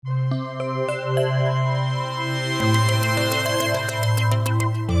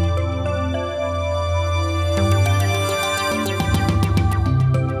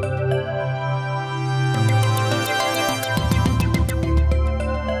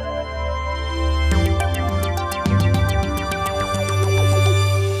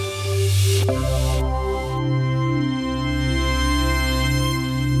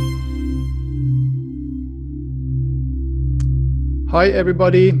Hi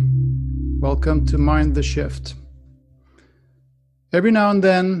everybody, welcome to Mind the Shift. Every now and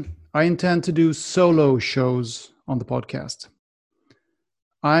then I intend to do solo shows on the podcast.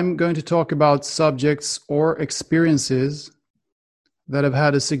 I'm going to talk about subjects or experiences that have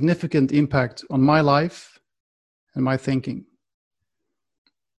had a significant impact on my life and my thinking.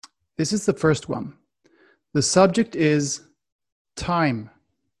 This is the first one. The subject is time.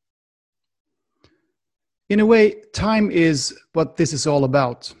 In a way, time is what this is all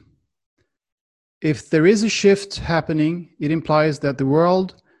about. If there is a shift happening, it implies that the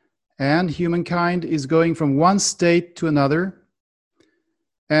world and humankind is going from one state to another.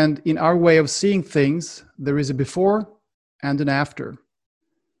 And in our way of seeing things, there is a before and an after.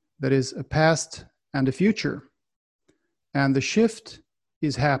 That is a past and a future. And the shift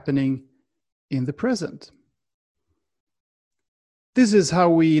is happening in the present. This is how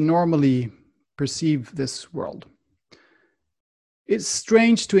we normally perceive this world. It's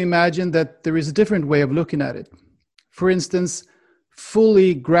strange to imagine that there is a different way of looking at it. For instance,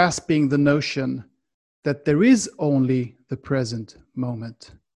 fully grasping the notion that there is only the present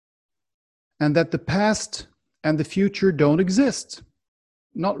moment and that the past and the future don't exist.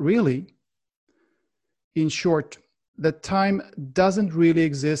 Not really. In short, that time doesn't really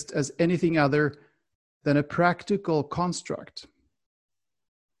exist as anything other than a practical construct.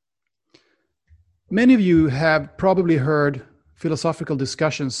 Many of you have probably heard philosophical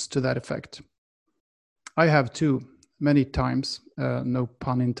discussions to that effect. I have too, many times, no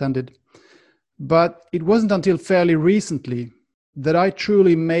pun intended. But it wasn't until fairly recently that I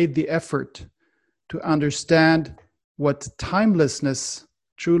truly made the effort to understand what timelessness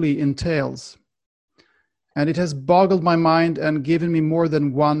truly entails. And it has boggled my mind and given me more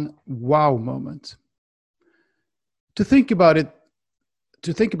than one wow moment. To think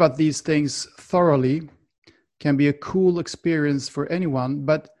about these things thoroughly can be a cool experience for anyone,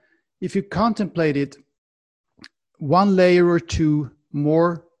 but if you contemplate it one layer or two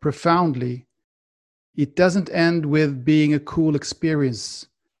more profoundly, it doesn't end with being a cool experience,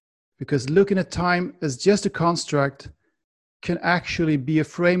 because looking at time as just a construct can actually be a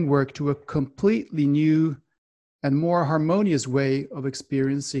framework to a completely new and more harmonious way of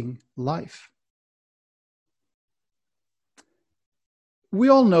experiencing life. We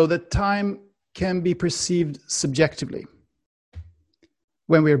all know that time can be perceived subjectively.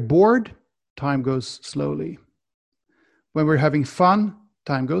 When we're bored, time goes slowly. When we're having fun,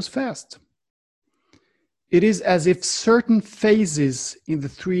 time goes fast. It is as if certain phases in the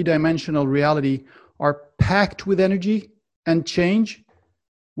three-dimensional reality are packed with energy and change,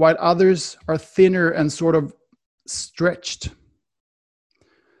 while others are thinner and sort of stretched.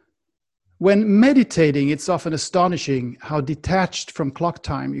 When meditating, it's often astonishing how detached from clock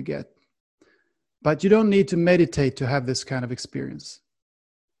time you get. But you don't need to meditate to have this kind of experience.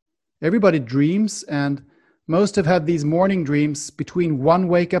 Everybody dreams, and most have had these morning dreams between one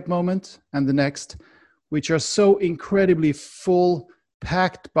wake-up moment and the next, which are so incredibly full,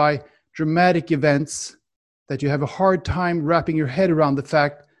 packed by dramatic events that you have a hard time wrapping your head around the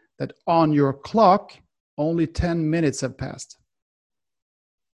fact that on your clock, only 10 minutes have passed.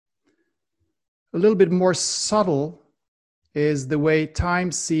 A little bit more subtle is the way time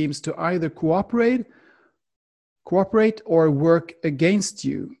seems to either cooperate or work against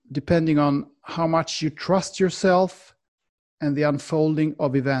you, depending on how much you trust yourself and the unfolding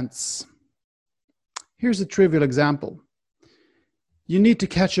of events. Here's a trivial example. You need to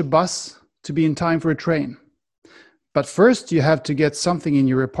catch a bus to be in time for a train. But first you have to get something in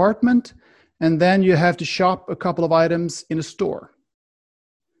your apartment, and then you have to shop a couple of items in a store.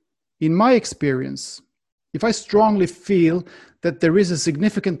 In my experience, if I strongly feel that there is a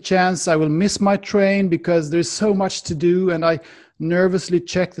significant chance I will miss my train because there's so much to do and I nervously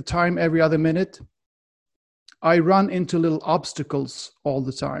check the time every other minute, I run into little obstacles all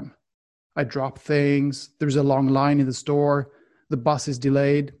the time. I drop things, there's a long line in the store, the bus is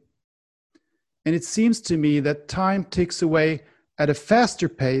delayed. And it seems to me that time ticks away at a faster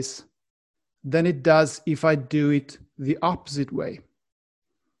pace than it does if I do it the opposite way.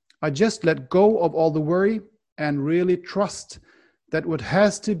 I just let go of all the worry and really trust that what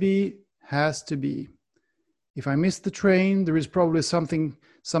has to be, has to be. If I miss the train, there is probably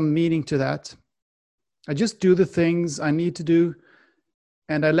some meaning to that. I just do the things I need to do,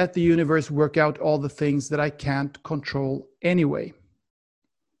 and I let the universe work out all the things that I can't control anyway.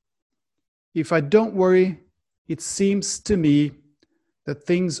 If I don't worry, it seems to me that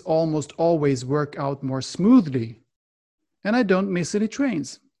things almost always work out more smoothly, and I don't miss any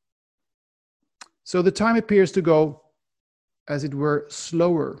trains. So the time appears to go, as it were,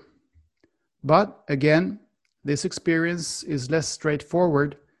 slower. But again, this experience is less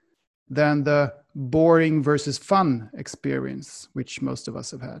straightforward than the boring versus fun experience, which most of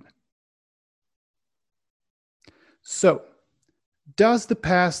us have had. So, does the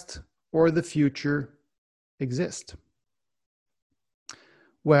past or the future exist?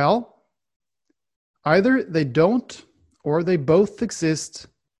 Well, either they don't or they both exist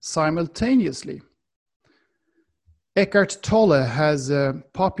simultaneously. Eckhart Tolle has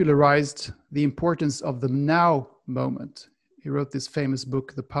popularized the importance of the now moment. He wrote this famous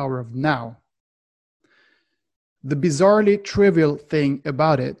book, The Power of Now. The bizarrely trivial thing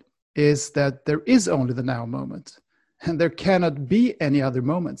about it is that there is only the now moment, and there cannot be any other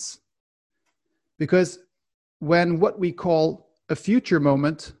moments. Because when what we call a future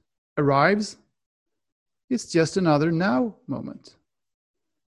moment arrives, it's just another now moment.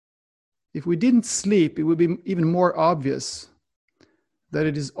 If we didn't sleep, it would be even more obvious that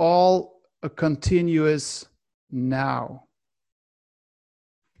it is all a continuous now.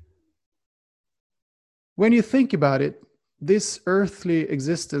 When you think about it, this earthly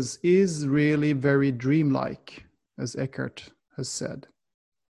existence is really very dreamlike, as Eckhart has said.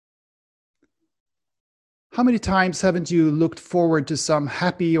 How many times haven't you looked forward to some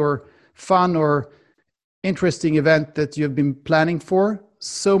happy or fun or interesting event that you've been planning for?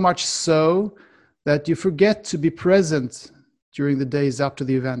 So much so that you forget to be present during the days up to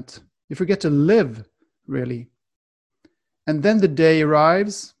the event. You forget to live, really. And then the day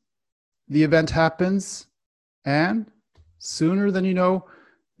arrives, the event happens, and sooner than you know,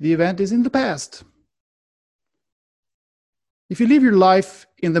 the event is in the past. If you live your life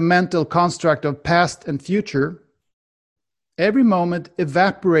in the mental construct of past and future, every moment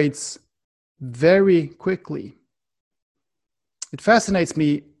evaporates very quickly. It fascinates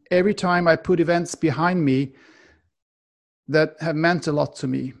me every time I put events behind me that have meant a lot to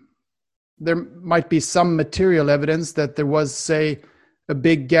me. There might be some material evidence that there was, say, a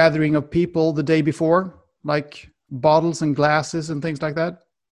big gathering of people the day before, like bottles and glasses and things like that.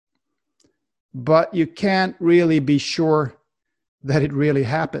 But you can't really be sure that it really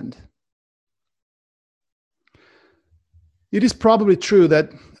happened. It is probably true that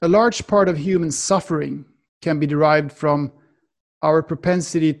a large part of human suffering can be derived from our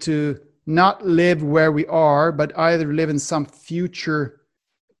propensity to not live where we are, but either live in some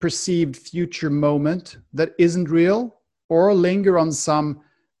perceived future moment that isn't real, or linger on some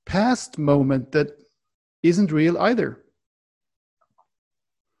past moment that isn't real either.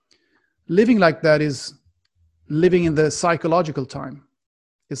 Living like that is living in the psychological time.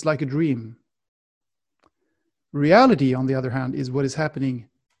 It's like a dream. Reality, on the other hand, is what is happening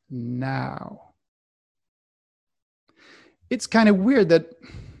now. It's kind of weird that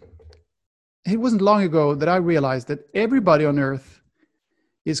it wasn't long ago that I realized that everybody on Earth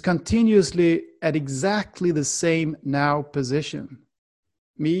is continuously at exactly the same now position.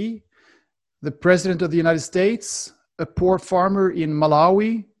 Me, the President of the United States, a poor farmer in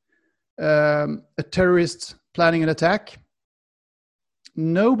Malawi, a terrorist planning an attack.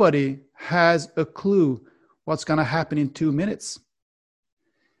 Nobody has a clue what's going to happen in 2 minutes.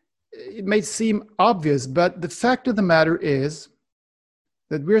 It may seem obvious, but the fact of the matter is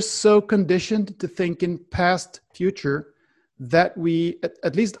that we're so conditioned to think in past, future, that we,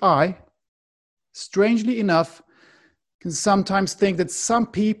 at least I, strangely enough, can sometimes think that some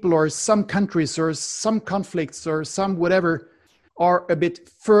people or some countries or some conflicts or some whatever are a bit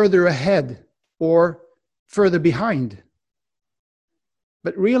further ahead or further behind.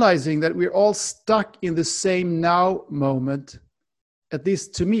 But realizing that we're all stuck in the same now moment, at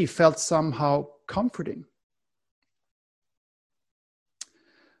least to me, felt somehow comforting.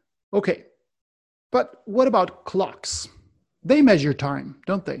 Okay, but what about clocks? They measure time,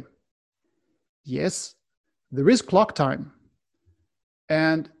 don't they? Yes, there is clock time.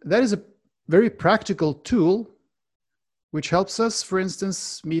 And that is a very practical tool which helps us, for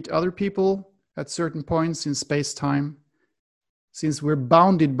instance, meet other people at certain points in space-time, since we're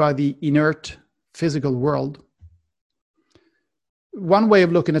bounded by the inert physical world. One way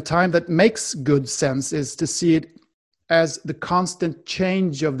of looking at time that makes good sense is to see it as the constant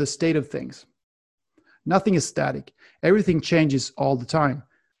change of the state of things. Nothing is static. Everything changes all the time.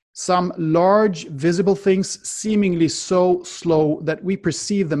 Some large visible things seemingly so slow that we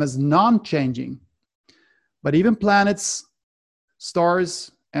perceive them as non-changing. But even planets,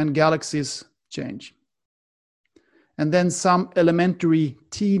 stars, and galaxies change. And then some elementary,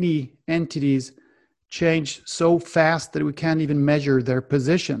 teeny entities change so fast that we can't even measure their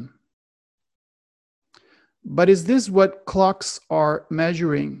position. But is this what clocks are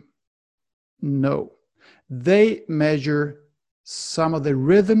measuring? No. They measure some of the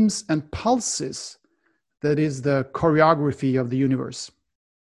rhythms and pulses that is the choreography of the universe.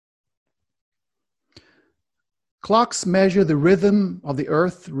 Clocks measure the rhythm of the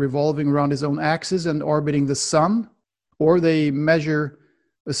Earth revolving around its own axis and orbiting the sun, or they measure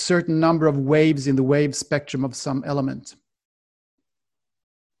a certain number of waves in the wave spectrum of some element.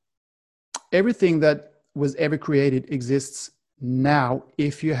 Everything that was ever created exists now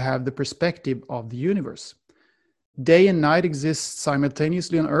if you have the perspective of the universe. Day and night exist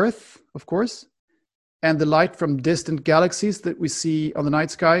simultaneously on Earth, of course, and the light from distant galaxies that we see on the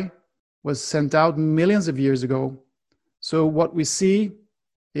night sky was sent out millions of years ago. So what we see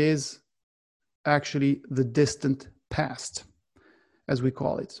is actually the distant past, as we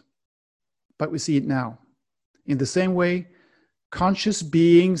call it. But we see it now. In the same way, conscious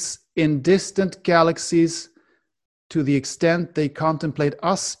beings in distant galaxies, to the extent they contemplate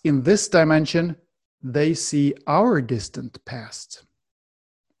us in this dimension, they see our distant past.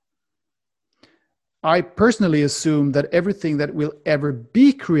 I personally assume that everything that will ever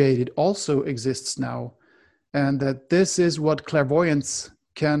be created also exists now, and that this is what clairvoyance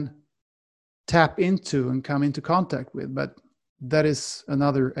can tap into and come into contact with, but that is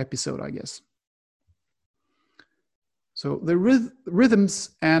another episode, I guess. So the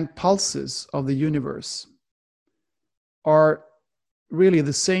rhythms and pulses of the universe are really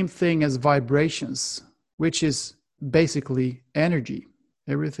the same thing as vibrations, which is basically energy.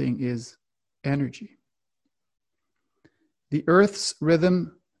 Everything is energy. The Earth's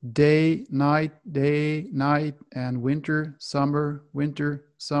rhythm, day, night, and winter, summer,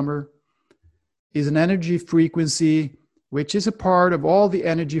 is an energy frequency which is a part of all the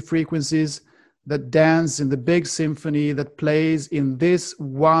energy frequencies that dance in the big symphony that plays in this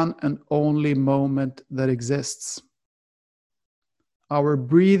one and only moment that exists. Our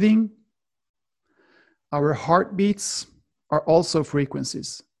breathing, our heartbeats are also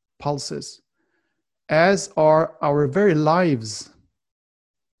frequencies, pulses, as are our very lives.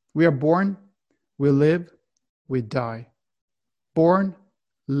 We are born, we live, we die. Born,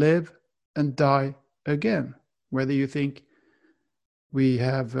 live, and die again. Whether you think we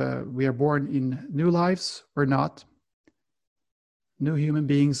are born in new lives or not, new human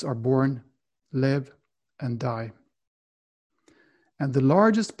beings are born, live, and die. And the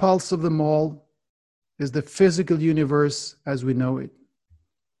largest pulse of them all is the physical universe as we know it.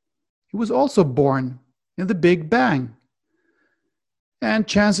 He was also born in the Big Bang. And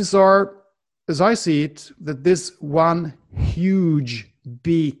chances are, as I see it, that this one huge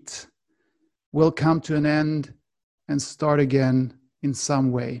beat will come to an end and start again in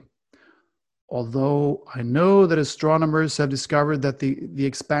some way. Although I know that astronomers have discovered that the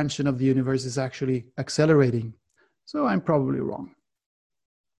expansion of the universe is actually accelerating. So I'm probably wrong.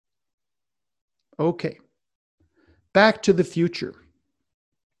 Okay, back to the future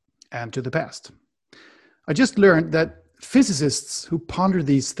and to the past. I just learned that physicists who ponder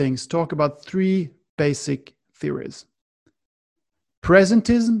these things talk about three basic theories: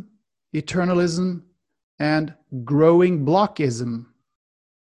 presentism, eternalism, and growing blockism.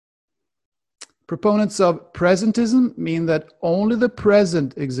 Proponents of presentism mean that only the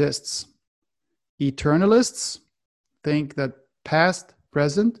present exists. Eternalists think that past,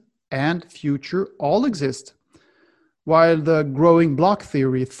 present, and future all exist, while the growing block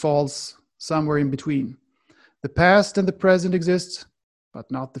theory falls somewhere in between. The past and the present exist, but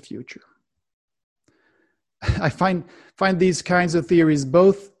not the future. I find these kinds of theories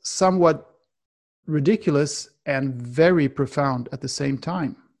both somewhat ridiculous and very profound at the same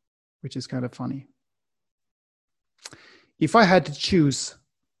time, which is kind of funny. If I had to choose,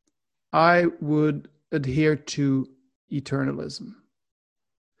 I would adhere to eternalism.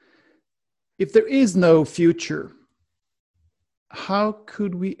 If there is no future, how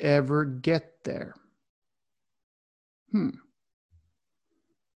could we ever get there?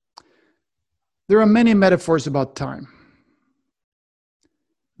 There are many metaphors about time.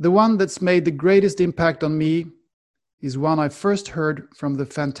 The one that's made the greatest impact on me is one I first heard from the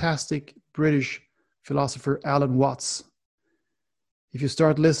fantastic British philosopher Alan Watts. If you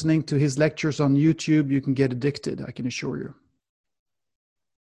start listening to his lectures on YouTube, you can get addicted, I can assure you.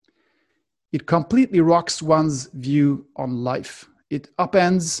 It completely rocks one's view on life. It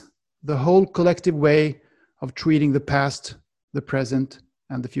upends the whole collective way of treating the past, the present,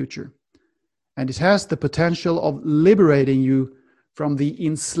 and the future. And it has the potential of liberating you from the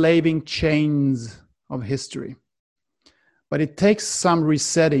enslaving chains of history. But it takes some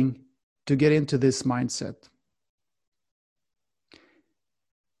resetting to get into this mindset.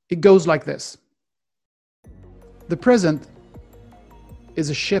 It goes like this. The present is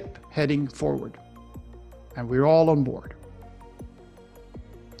a ship heading forward, and we're all on board.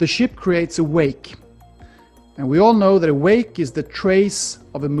 The ship creates a wake, And we all know that a wake is the trace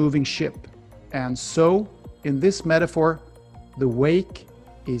of a moving ship. And so, in this metaphor, the wake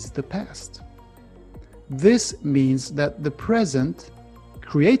is the past. This means that the present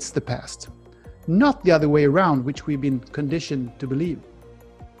creates the past, not the other way around, which we've been conditioned to believe.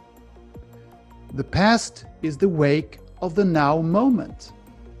 The past is the wake of the now moment.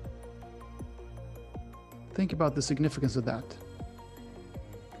 Think about the significance of that.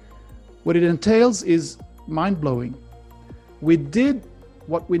 What it entails is mind-blowing. We did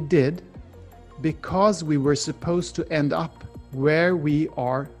what we did because we were supposed to end up where we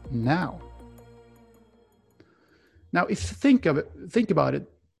are now. Now, if you think about it,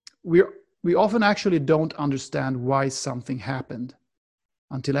 we often actually don't understand why something happened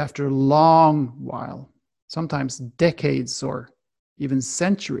until after a long while, sometimes decades or even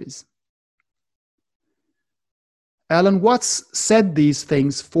centuries. Alan Watts said these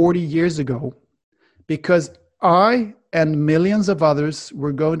things 40 years ago because I and millions of others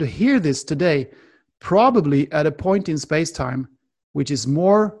were going to hear this today, probably at a point in space-time which is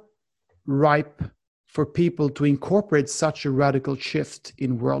more ripe for people to incorporate such a radical shift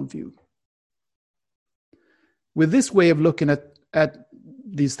in worldview. With this way of looking at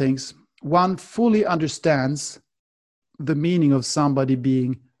these things, one fully understands the meaning of somebody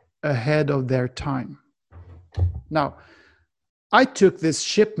being ahead of their time. Now, I took this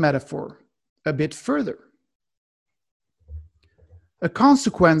ship metaphor a bit further. A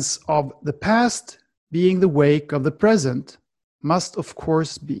consequence of the past being the wake of the present must, of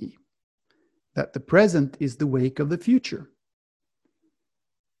course, be that the present is the wake of the future.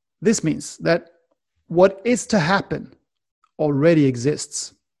 This means that what is to happen already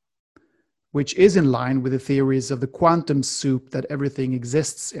exists, which is in line with the theories of the quantum soup that everything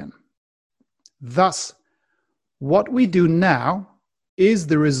exists in. Thus, what we do now is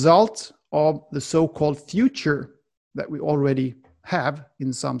the result of the so-called future that we already have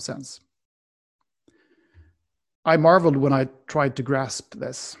in some sense. I marveled when I tried to grasp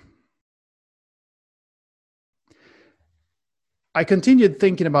this. I continued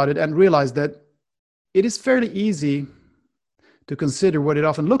thinking about it and realized that it is fairly easy to consider what it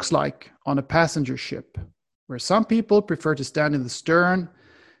often looks like on a passenger ship, where some people prefer to stand in the stern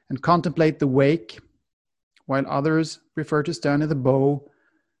and contemplate the wake, while others prefer to stand in the bow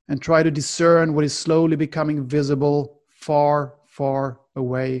and try to discern what is slowly becoming visible far, far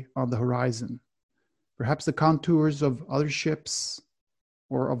away on the horizon, perhaps the contours of other ships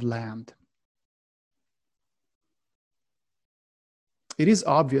or of land. It is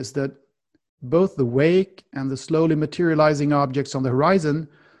obvious that both the wake and the slowly materializing objects on the horizon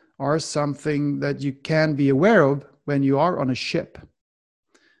are something that you can be aware of when you are on a ship.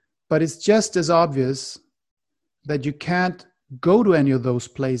 But it's just as obvious that you can't go to any of those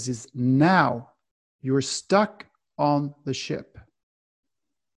places now. You're stuck on the ship.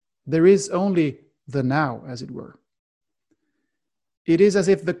 There is only the now, as it were. It is as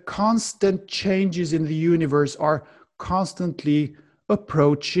if the constant changes in the universe are constantly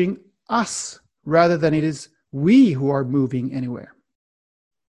approaching us rather than it is we who are moving anywhere.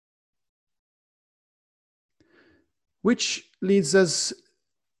 Which leads us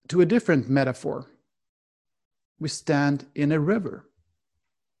to a different metaphor. We stand in a river.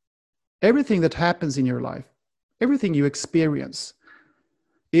 Everything that happens in your life, everything you experience,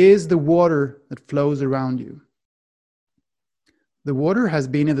 is the water that flows around you. The water has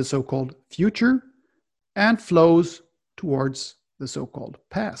been in the so-called future and flows towards the so-called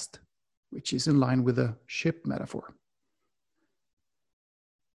past, which is in line with the ship metaphor.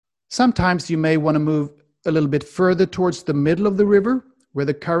 Sometimes you may want to move a little bit further towards the middle of the river, where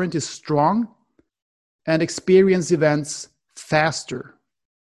the current is strong, and experience events faster,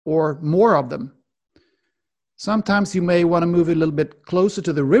 or more of them. Sometimes you may want to move a little bit closer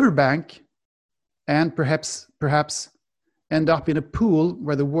to the riverbank and perhaps end up in a pool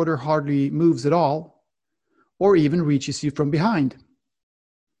where the water hardly moves at all, or even reaches you from behind.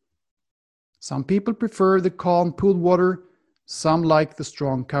 Some people prefer the calm pool water, some like the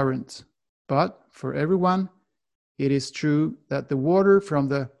strong current. But for everyone, it is true that the water from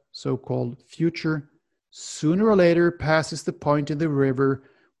the so-called future sooner or later passes the point in the river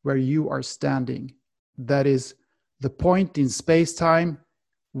where you are standing. That is the point in space-time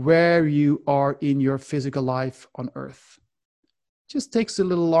where you are in your physical life on Earth. It just takes a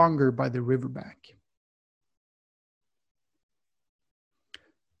little longer by the riverbank.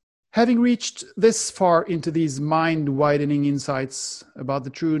 Having reached this far into these mind-widening insights about the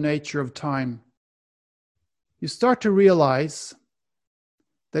true nature of time, you start to realize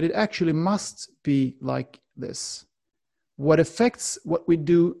that it actually must be like this. What affects what we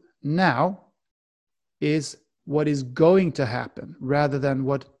do now is what is going to happen rather than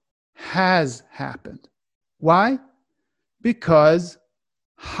what has happened. Why? Because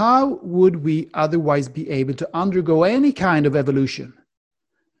how would we otherwise be able to undergo any kind of evolution?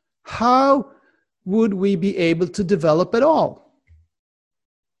 How would we be able to develop at all?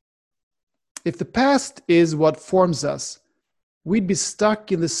 If the past is what forms us, we'd be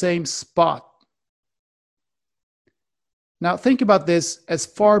stuck in the same spot. Now think about this as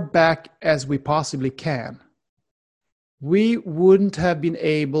far back as we possibly can. We wouldn't have been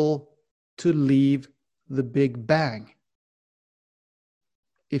able to leave the Big Bang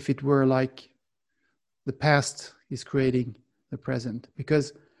if it were like the past is creating the present,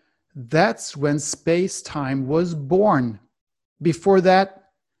 because that's when space-time was born. Before that,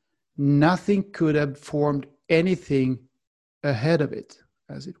 nothing could have formed anything ahead of it,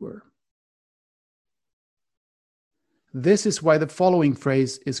 as it were. This is why the following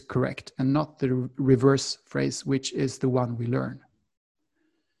phrase is correct and not the reverse phrase, which is the one we learn.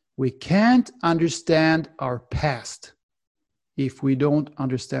 We can't understand our past if we don't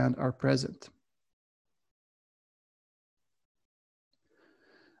understand our present.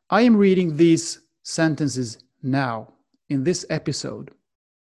 I am reading these sentences now in this episode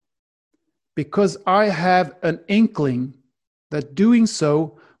because I have an inkling that doing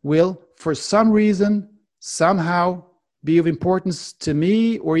so will, for some reason, somehow, be of importance to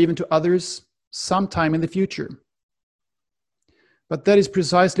me or even to others sometime in the future. But that is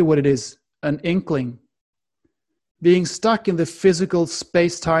precisely what it is, an inkling. Being stuck in the physical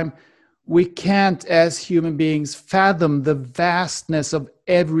space-time, we can't, as human beings, fathom the vastness of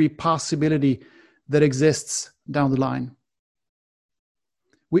every possibility that exists down the line.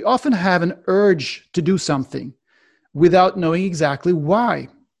 We often have an urge to do something without knowing exactly why.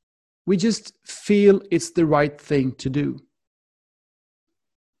 We just feel it's the right thing to do.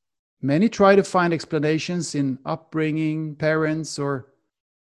 Many try to find explanations in upbringing, parents, or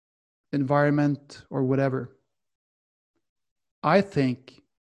environment, or whatever. I think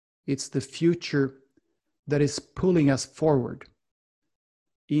it's the future that is pulling us forward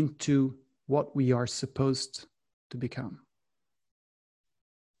into what we are supposed to become.